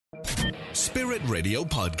Spirit Radio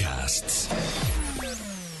Podcasts.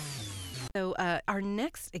 So our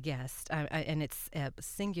next guest, and it's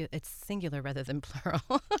singular rather than plural,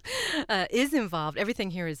 is involved. Everything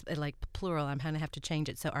here is like plural. I'm going to have to change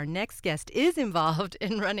it. So our next guest is involved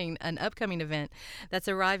in running an upcoming event that's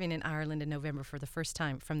arriving in Ireland in November for the first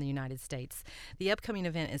time from the United States. The upcoming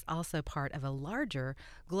event is also part of a larger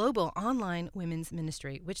global online women's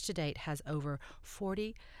ministry, which to date has over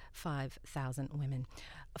 45,000 women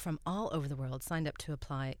from all over the world signed up to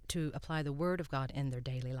apply the Word of God in their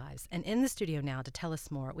daily lives. And in the studio now to tell us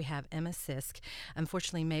more, we have Emma Sisk.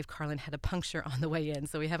 Unfortunately, Maeve Carlin had a puncture on the way in,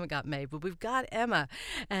 so we haven't got Maeve, but we've got Emma.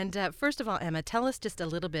 And first of all, Emma, tell us just a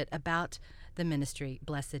little bit about the ministry,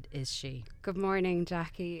 Blessed is She. Good morning,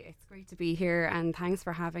 Jackie. It's great to be here, and thanks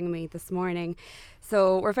for having me this morning.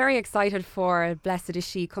 So we're very excited for Blessed is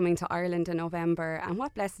She coming to Ireland in November. And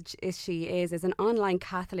what Blessed is She is an online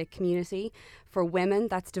Catholic community for women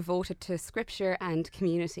that's devoted to scripture and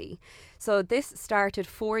community. So this started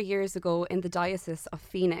 4 years ago in the Diocese of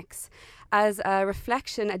Phoenix as a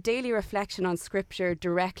daily reflection on scripture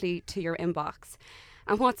directly to your inbox.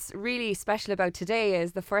 And what's really special about today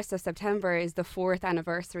is the 1st of September is the 4th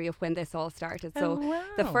anniversary of when this all started. So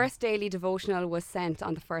the first daily devotional was sent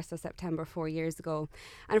on the 1st of September 4 years ago.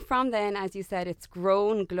 And from then, as you said, it's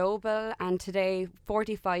grown global. And today,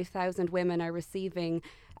 45,000 women are receiving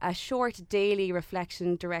a short daily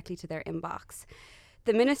reflection directly to their inbox.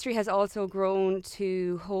 The ministry has also grown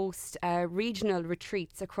to host regional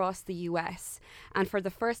retreats across the US, and for the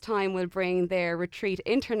first time will bring their retreat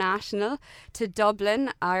international to Dublin,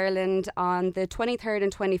 Ireland on the 23rd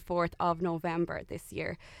and 24th of November this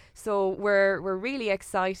year. So we're really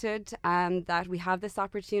excited that we have this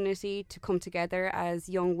opportunity to come together as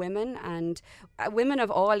young women and women of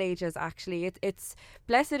all ages. Actually, it's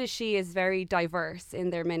Blessed is She is very diverse in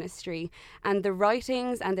their ministry, and the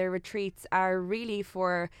writings and their retreats are really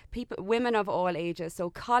for women of all ages. So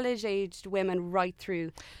college-aged women right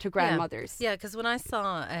through to grandmothers. Yeah, because when I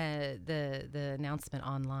saw the announcement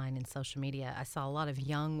online and social media, I saw a lot of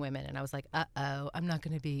young women, and I was like, I'm not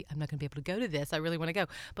going to be able to go to this. I really want to go.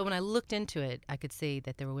 But when I looked into it, I could see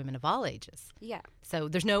that there were women of all ages. Yeah. So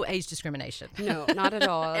there's no age discrimination. No, not at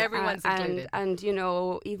all. Everyone's included. And, you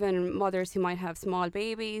know, even mothers who might have small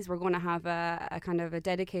babies, we're going to have a kind of a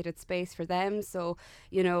dedicated space for them. So,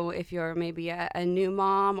 you know, if you're maybe a new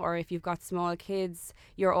mom or if you've got small kids,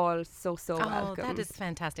 you're all so welcome. That is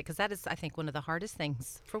fantastic, because that is, I think, one of the hardest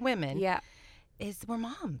things for women. Yeah. Is we're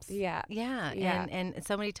moms. Yeah. And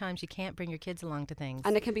so many times you can't bring your kids along to things.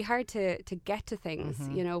 And it can be hard to get to things,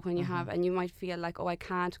 you know, when you have, and you might feel like, I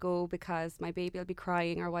can't go because my baby will be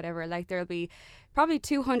crying or whatever. Like there'll be probably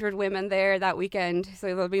 200 women there that weekend. So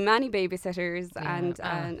there'll be many babysitters and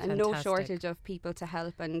no shortage of people to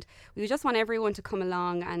help. And we just want everyone to come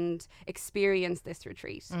along and experience this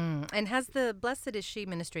retreat. And has the Blessed is She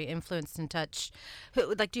ministry influenced and touched,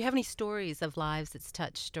 do you have any stories of lives it's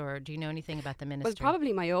touched, or do you know anything about the ministry? Well,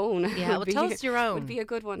 probably my own. Yeah, well, tell us your own. Would be a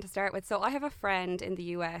good one to start with. So I have a friend in the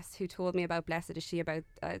US who told me about Blessed is She about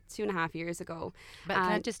 2.5 years ago. But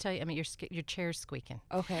can I just tell you, your chair's squeaking.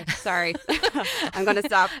 Okay, sorry. I'm going to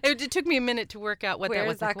stop. It took me a minute to work out what Where that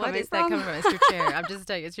was. is that What is that coming from? It's your chair. I'm just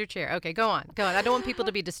telling you, it's your chair. Okay, go on. I don't want people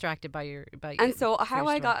to be distracted by your. And so how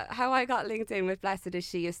I got linked in with Blessed is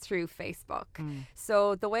She is through Facebook.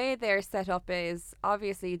 So the way they're set up is,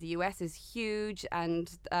 obviously the US is huge, and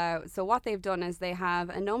so what they've done is they have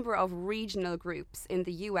a number of regional groups in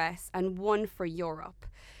the US and one for Europe.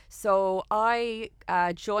 So I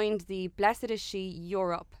joined the Blessed is She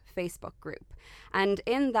Europe Facebook group, and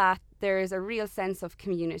in that there's a real sense of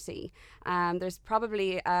community. There's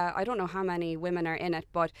probably I don't know how many women are in it,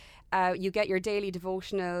 but you get your daily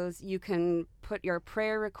devotionals, you can put your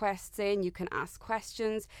prayer requests in, you can ask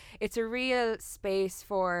questions. It's a real space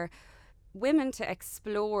for women to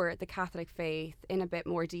explore the Catholic faith in a bit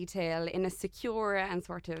more detail in a secure and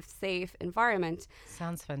sort of safe environment.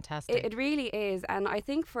 Sounds fantastic. It really is, and I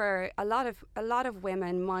think for a lot of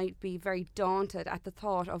women might be very daunted at the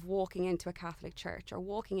thought of walking into a Catholic church or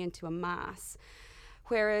walking into a mass,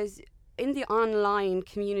 whereas in the online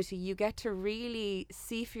community you get to really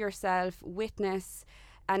see for yourself, witness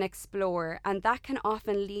and explore, and that can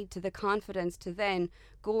often lead to the confidence to then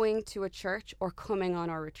going to a church or coming on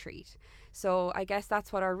our retreat. So I guess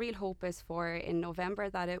that's what our real hope is for in November,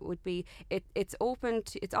 that it would be, it's open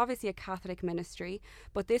to, it's obviously a Catholic ministry,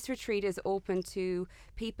 but this retreat is open to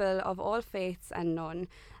people of all faiths and none.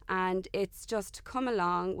 And it's just to come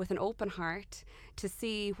along with an open heart to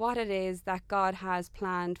see what it is that God has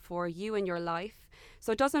planned for you in your life,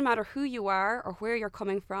 So it doesn't matter who you are or where you're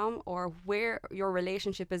coming from or where your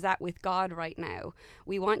relationship is at with God right now.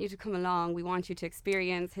 We want you to come along. We want you to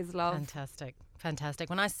experience His love. Fantastic.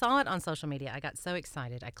 When I saw it on social media, I got so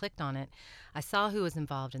excited. I clicked on it. I saw who was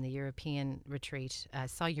involved in the European retreat. I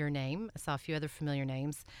saw your name. I saw a few other familiar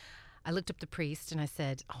names. I looked up the priest and I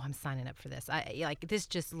said, "Oh, I'm signing up for this. This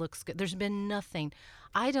just looks good." There's been nothing.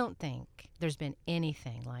 I don't think there's been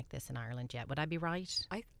anything like this in Ireland yet. Would I be right?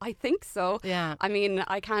 I think so. Yeah. I mean,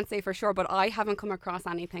 I can't say for sure, but I haven't come across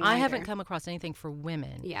anything. I either. haven't come across anything for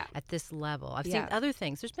women at this level. I've seen other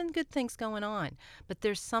things. There's been good things going on, but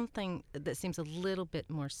there's something that seems a little bit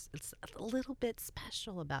more, it's a little bit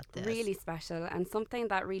special about this. Really special, and something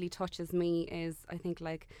that really touches me is, I think,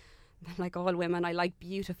 like all women, I like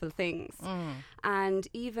beautiful things. And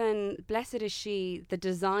even blessed is she, the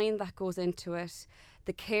design that goes into it,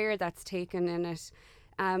 the care that's taken in it,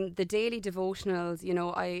 the daily devotionals, you know,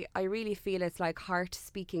 I really feel it's like heart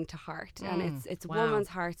speaking to heart, and it's woman's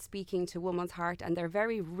heart speaking to woman's heart, and they're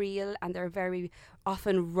very real and they're very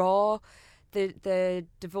often raw. The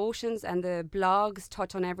devotions and the blogs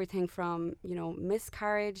touch on everything from, you know,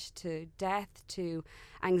 miscarriage to death to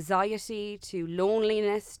anxiety to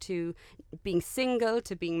loneliness to being single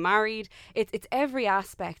to being married. It's every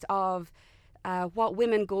aspect of what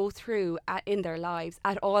women go through in their lives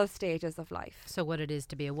at all stages of life. So what it is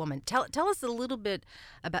to be a woman. Tell us a little bit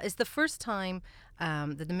about, it's the first time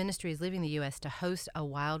that the ministry is leaving the U.S. to host a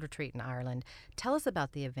wild retreat in Ireland. Tell us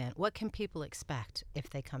about the event. What can people expect if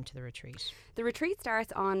they come to the retreat? The retreat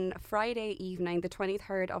starts on Friday evening, the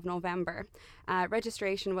 23rd of November.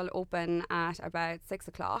 Registration will open at about 6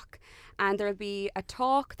 o'clock, and there will be a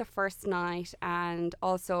talk the first night and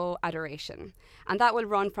also adoration. And that will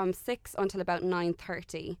run from 6 until about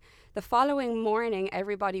 9:30. The following morning,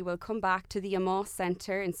 everybody will come back to the Emmaus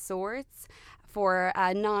Centre in Swords for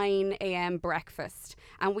a 9 a.m. breakfast.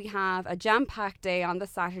 And we have a jam-packed day on the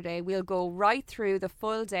Saturday. We'll go right through the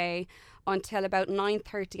full day until about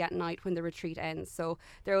 9:30 at night when the retreat ends. So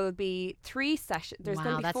there will be 3 sessions. There's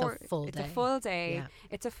going to be that's 4. A full it's day. a full day. Yeah.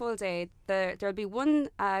 It's a full day. There'll be one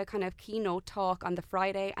kind of keynote talk on the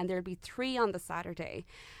Friday, and there'll be 3 on the Saturday.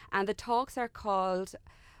 And the talks are called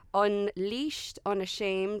Unleashed,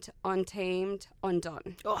 Unashamed, Untamed,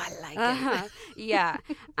 Undone. Oh, I like it. Yeah.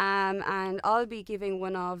 And I'll be giving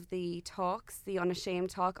one of the talks, the Unashamed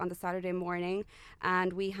talk, on the Saturday morning.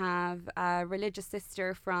 And we have a religious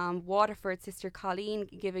sister from Waterford, Sister Colleen,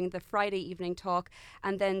 giving the Friday evening talk.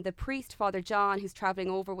 And then the priest, Father John, who's travelling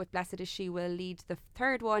over with Blessed is She, will lead the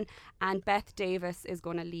 3rd one. And Beth Davis is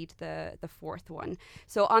going to lead the 4th one.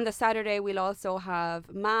 So on the Saturday, we'll also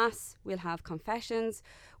have Mass, we'll have confessions,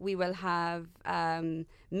 we will have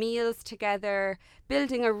meals together,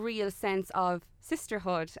 building a real sense of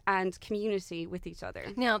sisterhood and community with each other.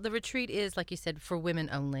 Now, the retreat is, like you said, for women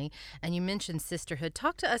only, and you mentioned sisterhood.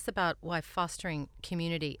 Talk to us about why fostering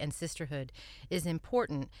community and sisterhood is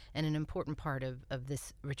important and an important part of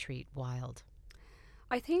this retreat, Wild.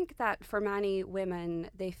 I think that for many women,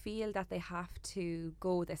 they feel that they have to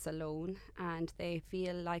go this alone, and they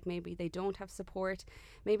feel like maybe they don't have support,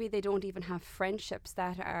 maybe they don't even have friendships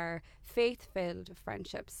that are faith-filled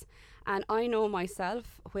friendships. And I know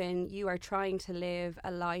myself, when you are trying to live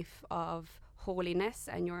a life of holiness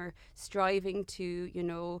and you're striving to, you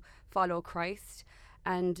know, follow Christ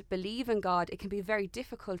and believe in God, it can be very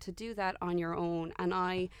difficult to do that on your own. And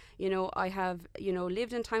I have,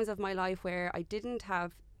 lived in times of my life where I didn't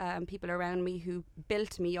have people around me who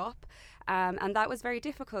built me up. And that was very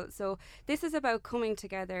difficult. So this is about coming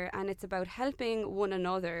together, and it's about helping one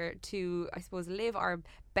another to, I suppose, live our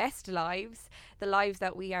best lives, the lives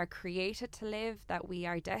that we are created to live, that we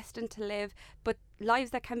are destined to live, but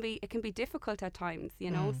lives that can be difficult at times, you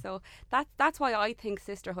know. So that's why I think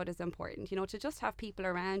sisterhood is important, you know, to just have people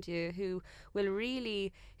around you who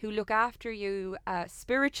look after you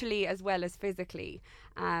spiritually as well as physically,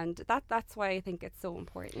 and that's why I think it's so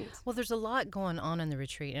important. Well, there's a lot going on in the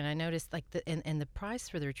retreat, and I noticed like and the price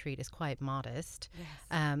for the retreat is quite modest.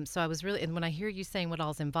 Yes. So I was really, and when I hear you saying what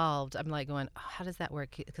all's involved, I'm like going, oh, how does that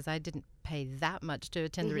work? Because I didn't pay that much to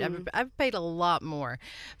attend the retreat. I've paid a lot more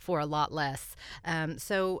for a lot less.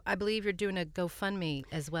 So I believe you're doing a GoFundMe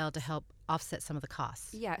as well to help offset some of the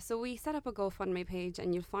costs. Yeah, so we set up a GoFundMe page,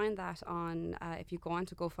 and you'll find that on, if you go on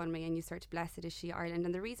to GoFundMe and you search Blessed is She Ireland.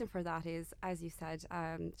 And the reason for that is, as you said,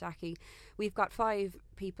 Jackie, we've got 5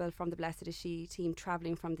 people from the Blessed is She team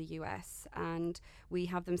travelling from the US, and we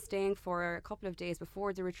have them staying for a couple of days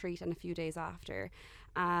before the retreat and a few days after.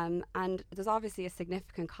 And there's obviously a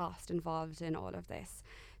significant cost involved in all of this.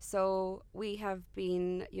 So we have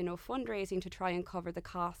been, fundraising to try and cover the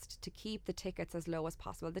cost to keep the tickets as low as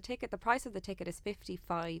possible. The price of the ticket is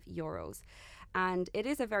 €55, and it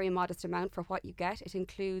is a very modest amount for what you get. It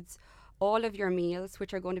includes all of your meals,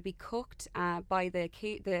 which are going to be cooked by the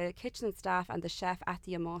kitchen staff and the chef at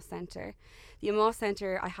the Emmaus Centre. The Emmaus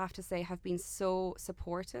Centre, I have to say, have been so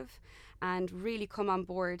supportive and really come on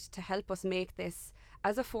board to help us make this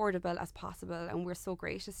as affordable as possible, and we're so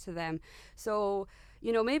gracious to them. So,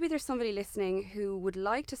 maybe there's somebody listening who would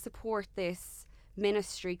like to support this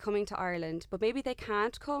ministry coming to Ireland, but maybe they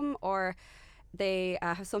can't come, or they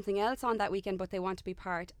have something else on that weekend, but they want to be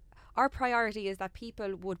part. Our priority is that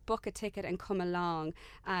people would book a ticket and come along.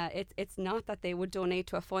 It's not that they would donate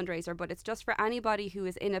to a fundraiser, but it's just for anybody who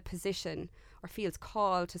is in a position or feels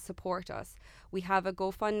called to support us. We have a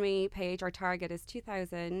GoFundMe page. Our target is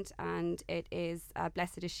 2,000, and it is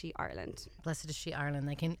Blessed is She Ireland. Blessed is She Ireland.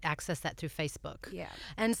 They can access that through Facebook. Yeah.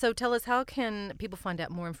 And so tell us, how can people find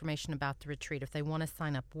out more information about the retreat? If they want to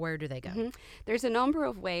sign up, where do they go? Mm-hmm. There's a number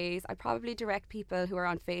of ways. I probably direct people who are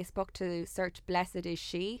on Facebook to search Blessed is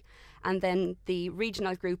She, and then the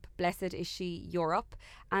regional group Blessed is She Europe,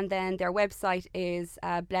 and then their website is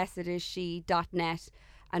blessedisshe.net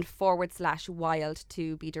and /wild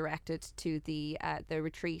to be directed to the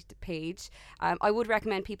retreat page. I would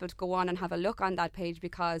recommend people to go on and have a look on that page,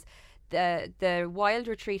 because the Wild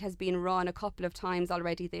retreat has been run a couple of times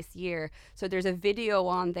already this year. So there's a video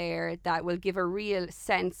on there that will give a real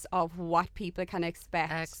sense of what people can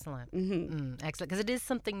expect. Excellent. Excellent. Because it is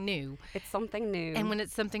something new. It's something new. And when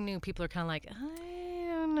it's something new, people are kind of like, I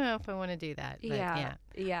don't know if I want to do that. But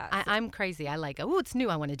yeah. I'm crazy. I like, it's new.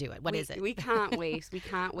 I want to do it. What is it? We can't wait. We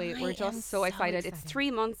can't wait. We're just so excited. It's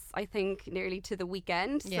 3 months, I think, nearly to the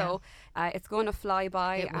weekend. Yeah. So it's going to fly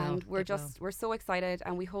by, and we're so excited,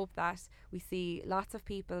 and we hope that we see lots of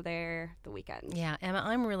people there the weekend. Yeah, Emma,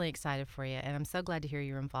 I'm really excited for you, and I'm so glad to hear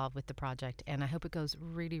you're involved with the project, and I hope it goes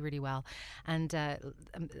really, really well. And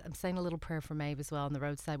I'm saying a little prayer for Maeve as well on the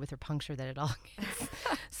roadside with her puncture, that it all gets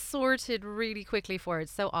sorted really quickly for her.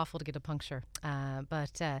 It's so awful to get a puncture.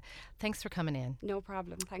 But thanks for coming in. No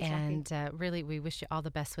problem. Thanks, and really, we wish you all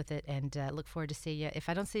the best with it, and look forward to see you. If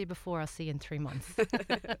I don't see you before, I'll see you in 3 months.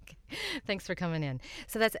 Okay. Thanks for coming in.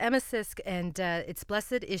 So that's Emma Sisk, and it's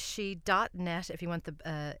blessedisshe.net if you want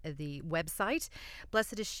the website.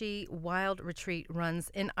 Blessed is She Wild Retreat runs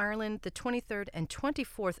in Ireland the 23rd and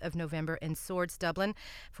 24th of November in Swords, Dublin.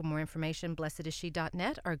 For more information,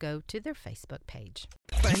 blessedisshe.net, or go to their Facebook page.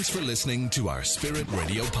 Thanks for listening to our Spirit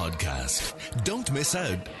Radio podcast. Don't miss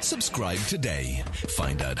out. Subscribe today.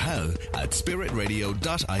 Find out how at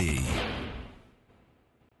spiritradio.ie.